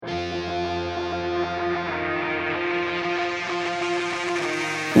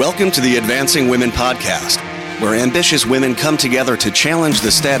Welcome to the Advancing Women Podcast, where ambitious women come together to challenge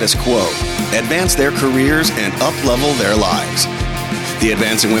the status quo, advance their careers, and up-level their lives. The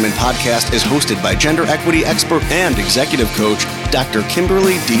Advancing Women Podcast is hosted by gender equity expert and executive coach, Dr.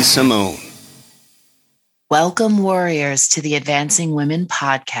 Kimberly D. Simone. Welcome, warriors, to the Advancing Women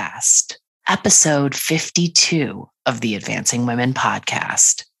Podcast, episode 52 of the Advancing Women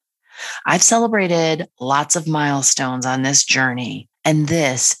Podcast. I've celebrated lots of milestones on this journey, and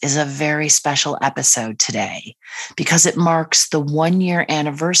this is a very special episode today because it marks the 1-year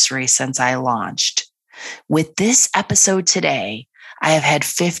anniversary since I launched. With this episode today, I have had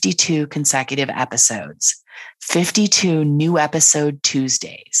 52 consecutive episodes, 52 new episode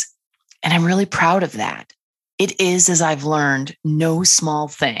Tuesdays, and I'm really proud of that. It is, as I've learned, no small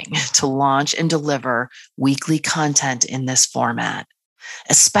thing to launch and deliver weekly content in this format,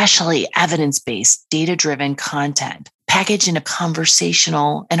 especially evidence-based, data-driven content packaged in a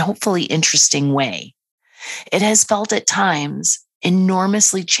conversational and hopefully interesting way. It has felt at times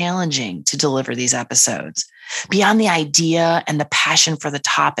enormously challenging to deliver these episodes. Beyond the idea and the passion for the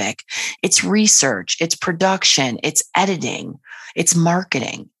topic, it's research, it's production, it's editing, it's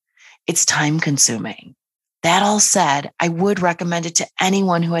marketing, it's time-consuming. That all said, I would recommend it to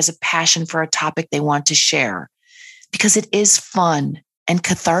anyone who has a passion for a topic they want to share because it is fun and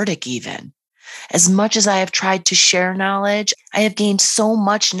cathartic even. As much as I have tried to share knowledge, I have gained so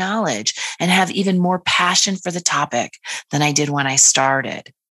much knowledge and have even more passion for the topic than I did when I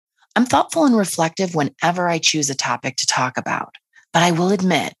started. I'm thoughtful and reflective whenever I choose a topic to talk about, but I will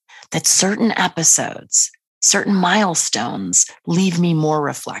admit that certain episodes, certain milestones leave me more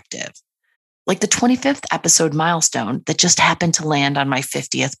reflective. Like the 25th episode milestone that just happened to land on my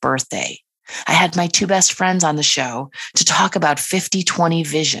 50th birthday. I had my two best friends on the show to talk about 50-20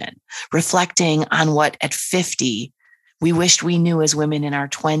 vision, reflecting on what at 50 we wished we knew as women in our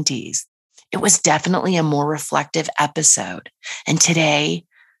 20s. It was definitely a more reflective episode. And today,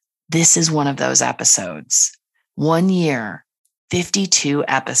 this is one of those episodes. 1 year, 52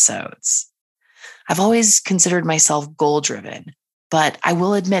 episodes. I've always considered myself goal-driven, but I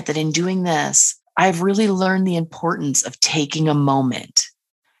will admit that in doing this, I've really learned the importance of taking a moment.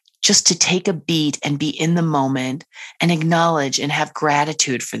 Just to take a beat and be in the moment and acknowledge and have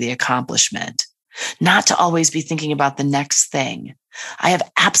gratitude for the accomplishment, not to always be thinking about the next thing. I have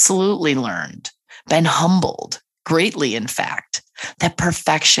absolutely learned, been humbled, greatly in fact, that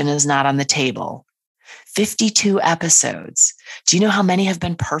perfection is not on the table. 52 episodes. Do you know how many have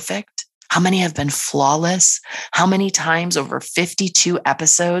been perfect? How many have been flawless? How many times over 52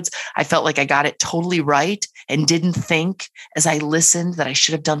 episodes I felt like I got it totally right and didn't think as I listened that I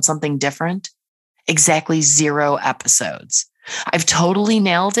should have done something different? Exactly 0 episodes. I've totally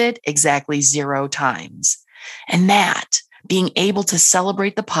nailed it exactly 0 times. And that, being able to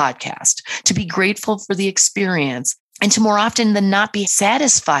celebrate the podcast, to be grateful for the experience, and to more often than not be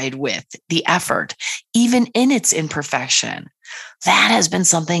satisfied with the effort, even in its imperfection, that has been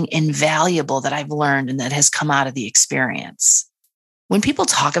something invaluable that I've learned and that has come out of the experience. When people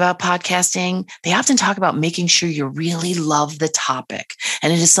talk about podcasting, they often talk about making sure you really love the topic.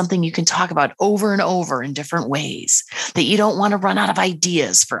 And it is something you can talk about over and over in different ways, that you don't want to run out of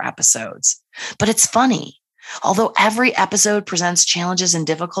ideas for episodes. But it's funny. Although every episode presents challenges and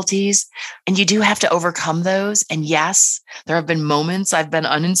difficulties, and you do have to overcome those. And yes, there have been moments I've been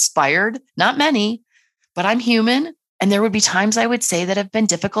uninspired, not many, but I'm human. And there would be times I would say that have been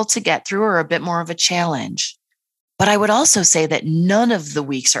difficult to get through or a bit more of a challenge. But I would also say that none of the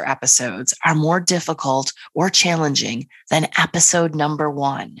weeks or episodes are more difficult or challenging than episode number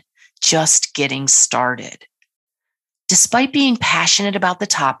 1, just getting started. Despite being passionate about the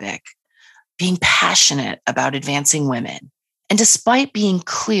topic, being passionate about advancing women, and despite being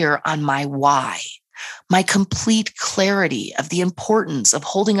clear on my why, my complete clarity of the importance of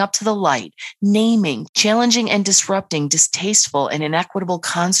holding up to the light, naming, challenging, and disrupting distasteful and inequitable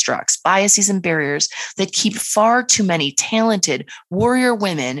constructs, biases, and barriers that keep far too many talented warrior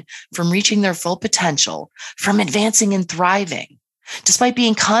women from reaching their full potential, from advancing and thriving. Despite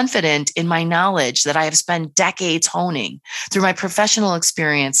being confident in my knowledge that I have spent decades honing through my professional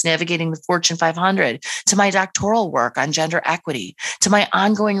experience navigating the Fortune 500, to my doctoral work on gender equity, to my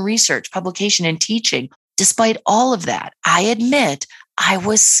ongoing research, publication, and teaching, despite all of that, I admit I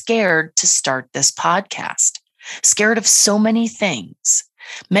was scared to start this podcast, scared of so many things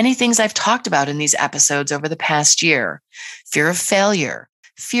I've talked about in these episodes over the past year: fear of failure,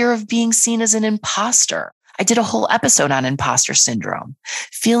 fear of being seen as an imposter. I did a whole episode on imposter syndrome,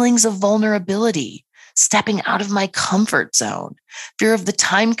 feelings of vulnerability, stepping out of my comfort zone, fear of the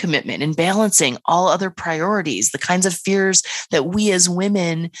time commitment and balancing all other priorities, the kinds of fears that we as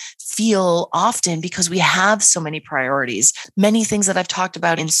women feel often because we have so many priorities, many things that I've talked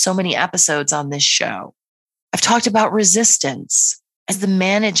about in so many episodes on this show. I've talked about resistance as the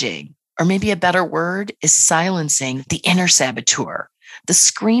managing, or maybe a better word is silencing the inner saboteur, the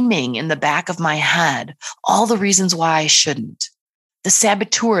screaming in the back of my head, all the reasons why I shouldn't. The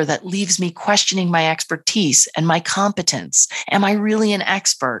saboteur that leaves me questioning my expertise and my competence. Am I really an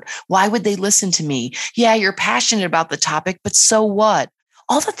expert? Why would they listen to me? Yeah, you're passionate about the topic, but so what?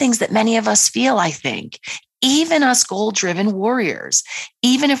 All the things that many of us feel, I think, even us goal-driven warriors,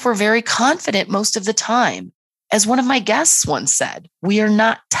 even if we're very confident most of the time. As one of my guests once said, we are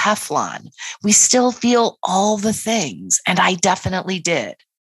not Teflon. We still feel all the things, and I definitely did.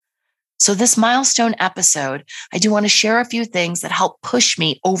 So this milestone episode, I do want to share a few things that help push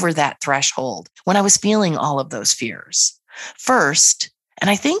me over that threshold when I was feeling all of those fears. First, and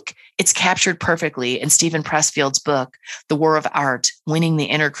I think it's captured perfectly in Steven Pressfield's book, The War of Art, Winning the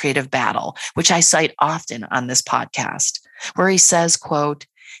Inner Creative Battle, which I cite often on this podcast, where he says, quote,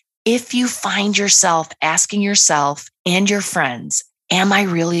 if you find yourself asking yourself and your friends, am I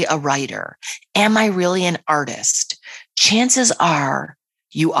really a writer? Am I really an artist? Chances are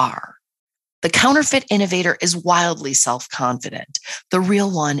you are. The counterfeit innovator is wildly self-confident. The real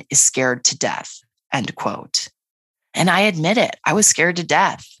one is scared to death, end quote. And I admit it, I was scared to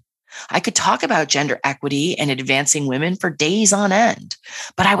death. I could talk about gender equity and advancing women for days on end,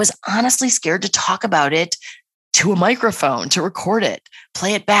 but I was honestly scared to talk about it to a microphone, to record it,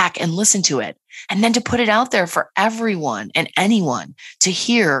 play it back and listen to it, and then to put it out there for everyone and anyone to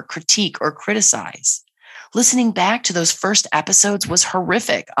hear, critique, or criticize. Listening back to those first episodes was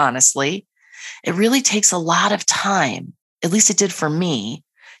horrific, honestly. It really takes a lot of time, at least it did for me,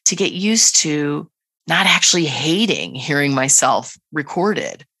 to get used to not actually hating hearing myself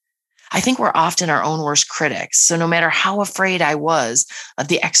recorded. I think we're often our own worst critics. So no matter how afraid I was of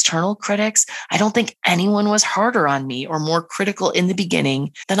the external critics, I don't think anyone was harder on me or more critical in the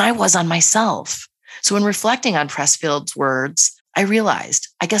beginning than I was on myself. So in reflecting on Pressfield's words, I realized,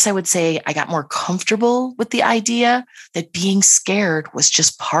 I guess I would say I got more comfortable with the idea that being scared was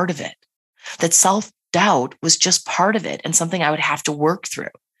just part of it, that self-doubt was just part of it and something I would have to work through.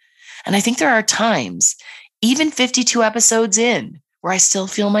 And I think there are times, even 52 episodes in, where I still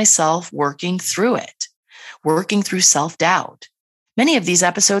feel myself working through it, working through self-doubt. Many of these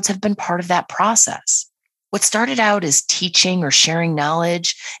episodes have been part of that process. What started out as teaching or sharing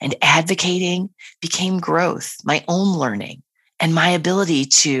knowledge and advocating became growth, my own learning, and my ability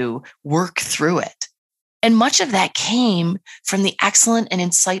to work through it. And much of that came from the excellent and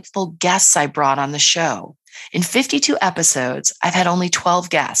insightful guests I brought on the show. In 52 episodes, I've had only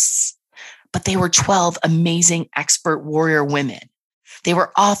 12 guests, but they were 12 amazing expert warrior women. They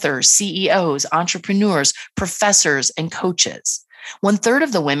were authors, CEOs, entrepreneurs, professors, and coaches. 1/3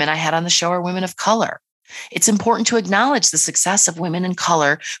 of the women I had on the show are women of color. It's important to acknowledge the success of women in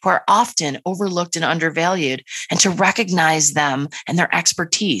color who are often overlooked and undervalued, and to recognize them and their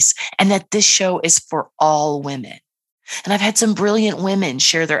expertise, and that this show is for all women. And I've had some brilliant women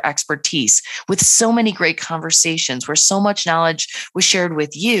share their expertise with so many great conversations where so much knowledge was shared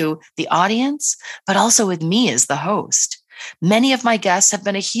with you, the audience, but also with me as the host. Many of my guests have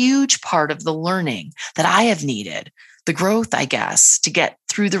been a huge part of the learning that I have needed, the growth, I guess, to get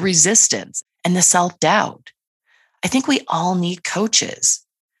through the resistance and the self-doubt. I think we all need coaches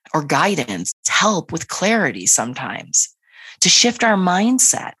or guidance, help with clarity sometimes, to shift our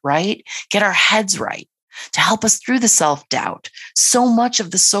mindset, right? Get our heads right, to help us through the self-doubt. So much of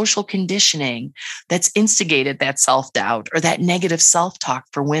the social conditioning that's instigated that self-doubt or that negative self-talk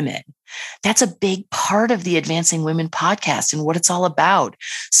for women. That's a big part of the Advancing Women podcast and what it's all about.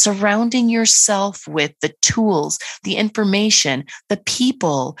 Surrounding yourself with the tools, the information, the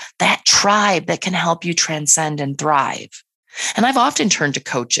people, that tribe that can help you transcend and thrive. And I've often turned to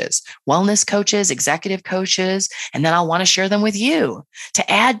coaches, wellness coaches, executive coaches, and then I'll want to share them with you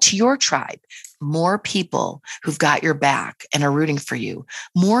to add to your tribe. More people who've got your back and are rooting for you,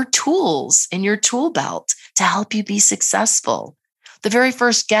 more tools in your tool belt to help you be successful. The very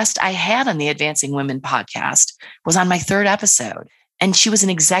first guest I had on the Advancing Women podcast was on my 3rd episode, and she was an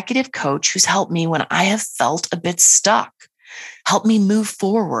executive coach who's helped me when I have felt a bit stuck, helped me move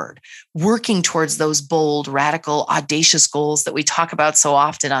forward, working towards those bold, radical, audacious goals that we talk about so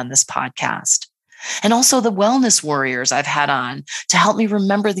often on this podcast. And also the wellness warriors I've had on to help me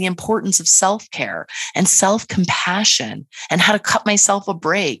remember the importance of self-care and self-compassion and how to cut myself a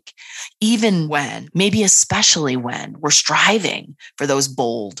break, even when, maybe especially when, we're striving for those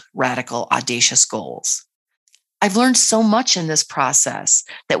bold, radical, audacious goals. I've learned so much in this process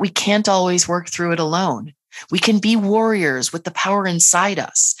that we can't always work through it alone. We can be warriors with the power inside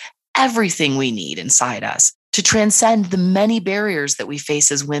us, everything we need inside us to transcend the many barriers that we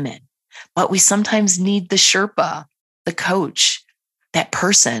face as women. But we sometimes need the Sherpa, the coach, that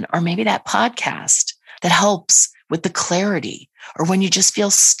person, or maybe that podcast that helps with the clarity, or when you just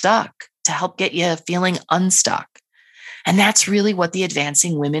feel stuck to help get you feeling unstuck. And that's really what the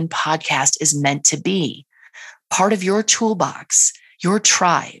Advancing Women podcast is meant to be. Part of your toolbox, your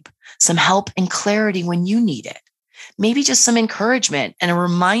tribe, some help and clarity when you need it. Maybe just some encouragement and a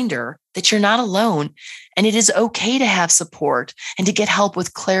reminder that you're not alone, and it is okay to have support and to get help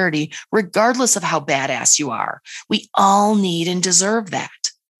with clarity, regardless of how badass you are. We all need and deserve that.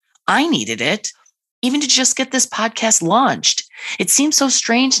 I needed it, even to just get this podcast launched. It seems so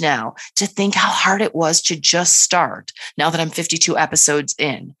strange now to think how hard it was to just start now that I'm 52 episodes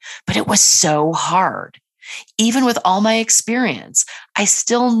in, but it was so hard. Even with all my experience, I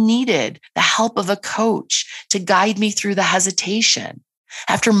still needed the help of a coach to guide me through the hesitation.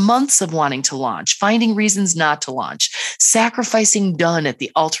 After months of wanting to launch, finding reasons not to launch, sacrificing done at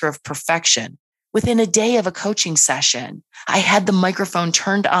the altar of perfection, within a day of a coaching session, I had the microphone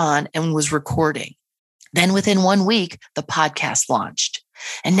turned on and was recording. Then within 1 week, the podcast launched.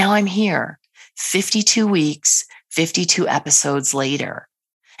 And now I'm here, 52 weeks, 52 episodes later.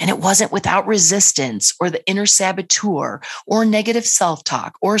 And it wasn't without resistance or the inner saboteur or negative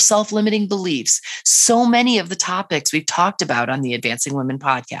self-talk or self-limiting beliefs. So many of the topics we've talked about on the Advancing Women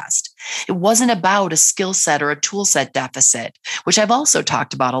podcast. It wasn't about a skill set or a tool set deficit, which I've also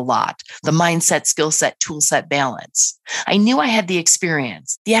talked about a lot, the mindset, skill set, tool set balance. I knew I had the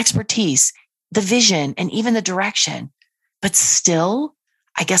experience, the expertise, the vision, and even the direction. But still,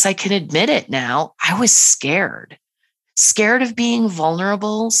 I guess I can admit it now, I was scared. Scared of being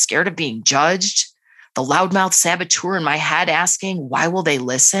vulnerable, scared of being judged, the loudmouth saboteur in my head asking, why will they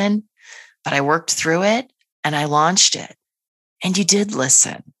listen? But I worked through it and I launched it. And you did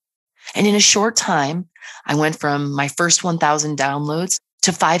listen. And in a short time, I went from my first 1,000 downloads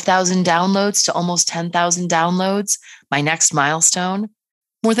to 5,000 downloads to almost 10,000 downloads, my next milestone.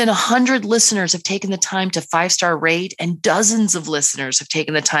 More than 100 listeners have taken the time to 5-star rate, and dozens of listeners have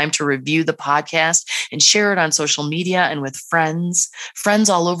taken the time to review the podcast and share it on social media and with friends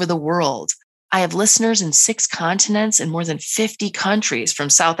all over the world. I have listeners in 6 continents and more than 50 countries, from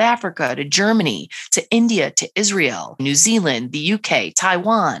South Africa to Germany to India to Israel, New Zealand, the UK,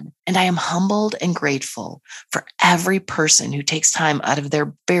 Taiwan. And I am humbled and grateful for every person who takes time out of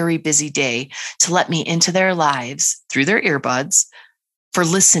their very busy day to let me into their lives through their earbuds, for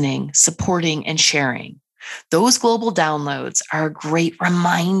listening, supporting, and sharing. Those global downloads are a great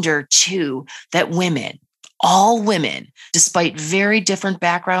reminder, too, that women, all women, despite very different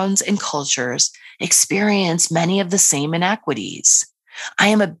backgrounds and cultures, experience many of the same inequities. I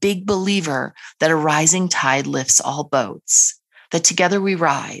am a big believer that a rising tide lifts all boats, that together we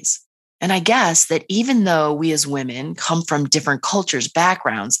rise. And I guess that even though we as women come from different cultures,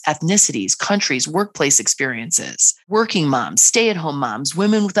 backgrounds, ethnicities, countries, workplace experiences, working moms, stay-at-home moms,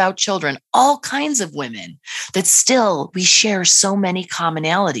 women without children, all kinds of women, that still we share so many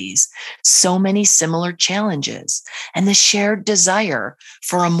commonalities, so many similar challenges, and the shared desire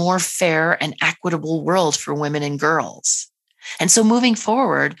for a more fair and equitable world for women and girls. And so moving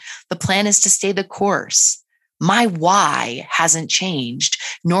forward, the plan is to stay the course. My why hasn't changed,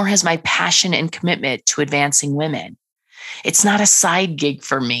 nor has my passion and commitment to advancing women. It's not a side gig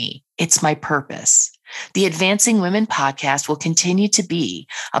for me. It's my purpose. The Advancing Women podcast will continue to be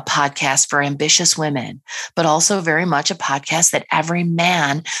a podcast for ambitious women, but also very much a podcast that every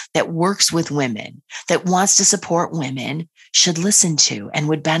man that works with women, that wants to support women, should listen to and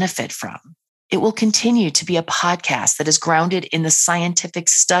would benefit from. It will continue to be a podcast that is grounded in the scientific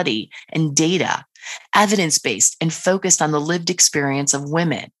study and data, evidence-based and focused on the lived experience of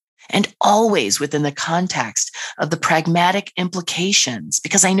women, and always within the context of the pragmatic implications,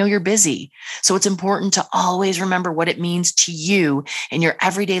 because I know you're busy. So it's important to always remember what it means to you in your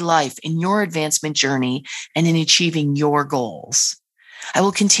everyday life, in your advancement journey, and in achieving your goals. I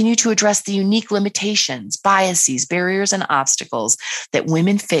will continue to address the unique limitations, biases, barriers, and obstacles that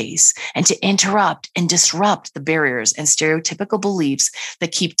women face, and to interrupt and disrupt the barriers and stereotypical beliefs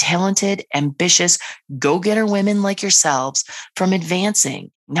that keep talented, ambitious, go-getter women like yourselves from advancing,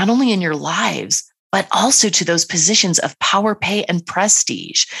 not only in your lives, but also to those positions of power, pay, and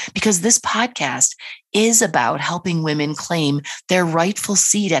prestige, because this podcast is about helping women claim their rightful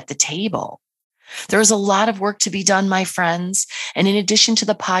seat at the table. There is a lot of work to be done, my friends. And in addition to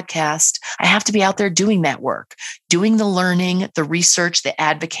the podcast, I have to be out there doing that work, doing the learning, the research, the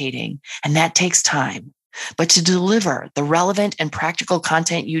advocating, and that takes time. But to deliver the relevant and practical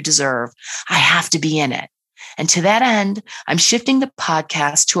content you deserve, I have to be in it. And to that end, I'm shifting the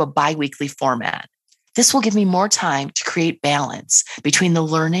podcast to a bi-weekly format. This will give me more time to create balance between the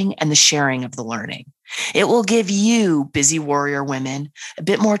learning and the sharing of the learning. It will give you, busy warrior women, a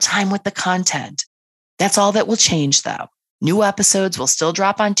bit more time with the content. That's all that will change, though. New episodes will still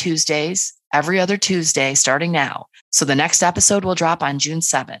drop on Tuesdays, every other Tuesday starting now. So the next episode will drop on June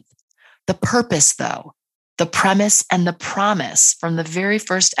 7th. The purpose, though, the premise and the promise from the very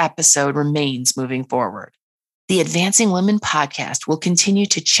first episode remains moving forward. The Advancing Women podcast will continue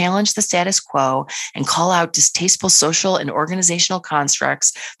to challenge the status quo and call out distasteful social and organizational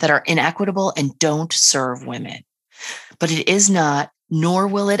constructs that are inequitable and don't serve women. But it is not, nor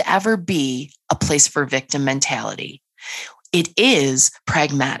will it ever be, a place for victim mentality. It is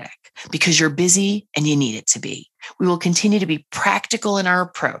pragmatic because you're busy and you need it to be. We will continue to be practical in our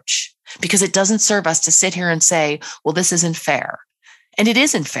approach because it doesn't serve us to sit here and say, well, this isn't fair. And it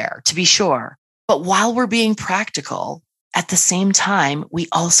isn't fair, to be sure. But while we're being practical, at the same time, we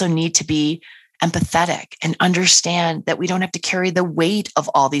also need to be empathetic and understand that we don't have to carry the weight of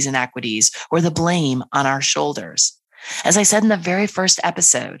all these inequities or the blame on our shoulders. As I said in the very first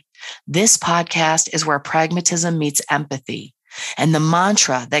episode, this podcast is where pragmatism meets empathy. And the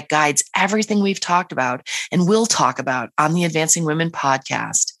mantra that guides everything we've talked about and will talk about on the Advancing Women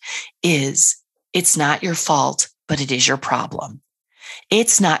podcast is, it's not your fault, but it is your problem.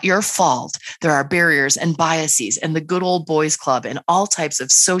 It's not your fault. There are barriers and biases and the good old boys club and all types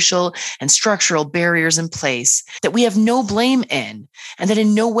of social and structural barriers in place that we have no blame in and that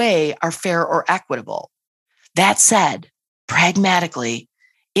in no way are fair or equitable. That said, pragmatically,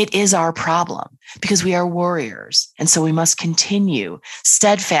 it is our problem because we are warriors. And so we must continue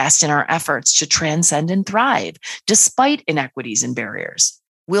steadfast in our efforts to transcend and thrive despite inequities and barriers.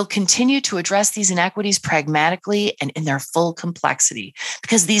 We'll continue to address these inequities pragmatically and in their full complexity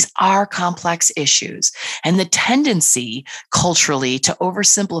because these are complex issues. And the tendency culturally to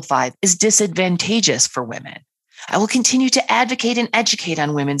oversimplify is disadvantageous for women. I will continue to advocate and educate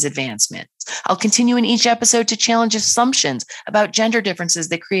on women's advancement. I'll continue in each episode to challenge assumptions about gender differences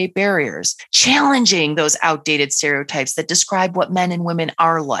that create barriers, challenging those outdated stereotypes that describe what men and women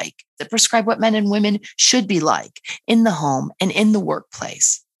are like, that prescribe what men and women should be like in the home and in the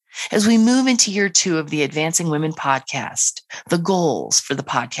workplace. As we move into year 2 of the Advancing Women podcast, the goals for the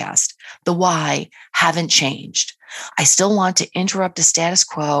podcast, the why haven't changed. I still want to interrupt a status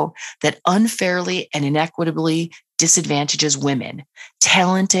quo that unfairly and inequitably disadvantages women,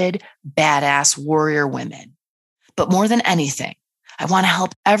 talented, badass warrior women. But more than anything, I want to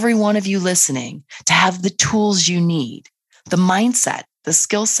help every one of you listening to have the tools you need, the mindset, the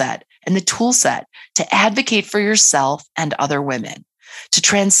skill set, and the tool set to advocate for yourself and other women, to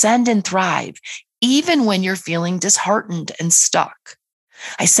transcend and thrive, even when you're feeling disheartened and stuck.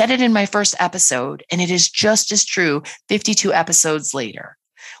 I said it in my first episode, and it is just as true 52 episodes later.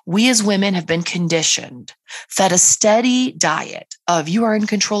 We as women have been conditioned, fed a steady diet of you are in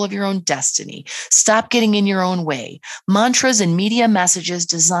control of your own destiny, stop getting in your own way, mantras and media messages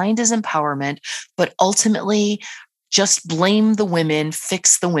designed as empowerment, but ultimately just blame the women,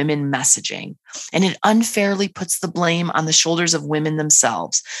 fix the women messaging. And it unfairly puts the blame on the shoulders of women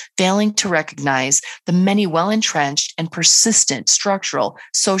themselves, failing to recognize the many well-entrenched and persistent structural,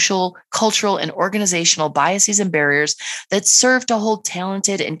 social, cultural, and organizational biases and barriers that serve to hold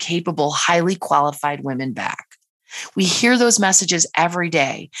talented and capable, highly qualified women back. We hear those messages every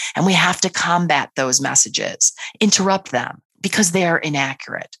day, and we have to combat those messages, interrupt them, because they are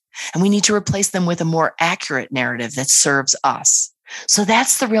inaccurate. And we need to replace them with a more accurate narrative that serves us. So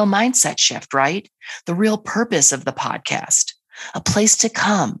that's the real mindset shift, right? The real purpose of the podcast, a place to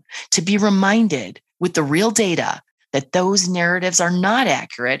come, to be reminded with the real data that those narratives are not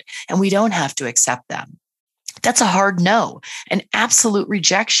accurate and we don't have to accept them. That's a hard no, an absolute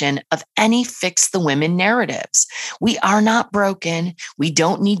rejection of any fix the women narratives. We are not broken. We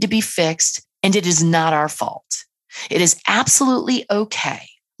don't need to be fixed, and it is not our fault. It is absolutely okay,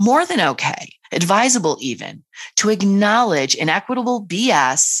 more than okay, advisable even, to acknowledge inequitable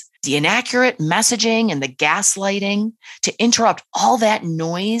BS, the inaccurate messaging and the gaslighting, to interrupt all that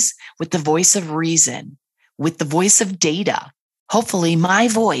noise with the voice of reason, with the voice of data, hopefully my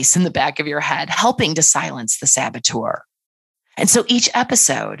voice in the back of your head, helping to silence the saboteur. And so each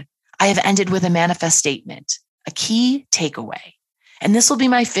episode, I have ended with a manifest statement, a key takeaway. And this will be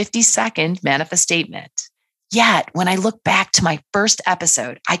my 52nd manifest statement. Yet, when I look back to my first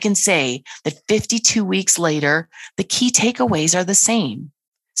episode, I can say that 52 weeks later, the key takeaways are the same.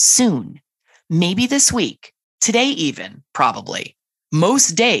 Soon, maybe this week, today even, probably,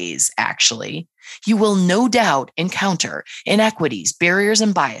 most days actually, you will no doubt encounter inequities, barriers,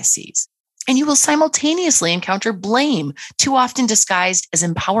 and biases. And you will simultaneously encounter blame, too often disguised as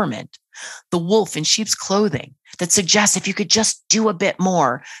empowerment. The wolf in sheep's clothing that suggests if you could just do a bit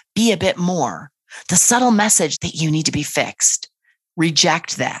more, be a bit more. The subtle message that you need to be fixed.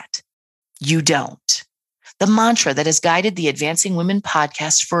 Reject that. You don't. The mantra that has guided the Advancing Women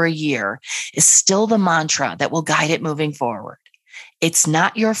podcast for a year is still the mantra that will guide it moving forward. It's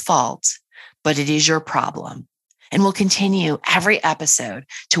not your fault, but it is your problem. And we'll continue every episode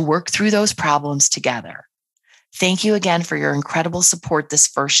to work through those problems together. Thank you again for your incredible support this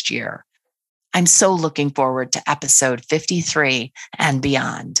first year. I'm so looking forward to episode 53 and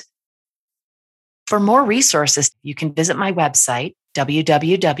beyond. For more resources, you can visit my website,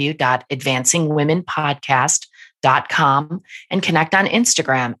 www.advancingwomenpodcast.com, and connect on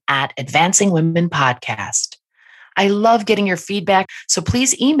Instagram at Advancing Women Podcast. I love getting your feedback, so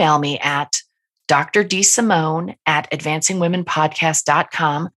please email me at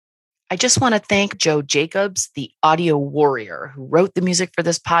drdsimone@advancingwomenpodcast.com. I just want to thank Joe Jacobs, the audio warrior who wrote the music for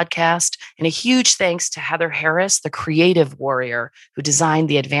this podcast, and a huge thanks to Heather Harris, the creative warrior who designed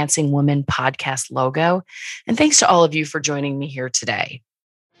the Advancing Women podcast logo. And thanks to all of you for joining me here today.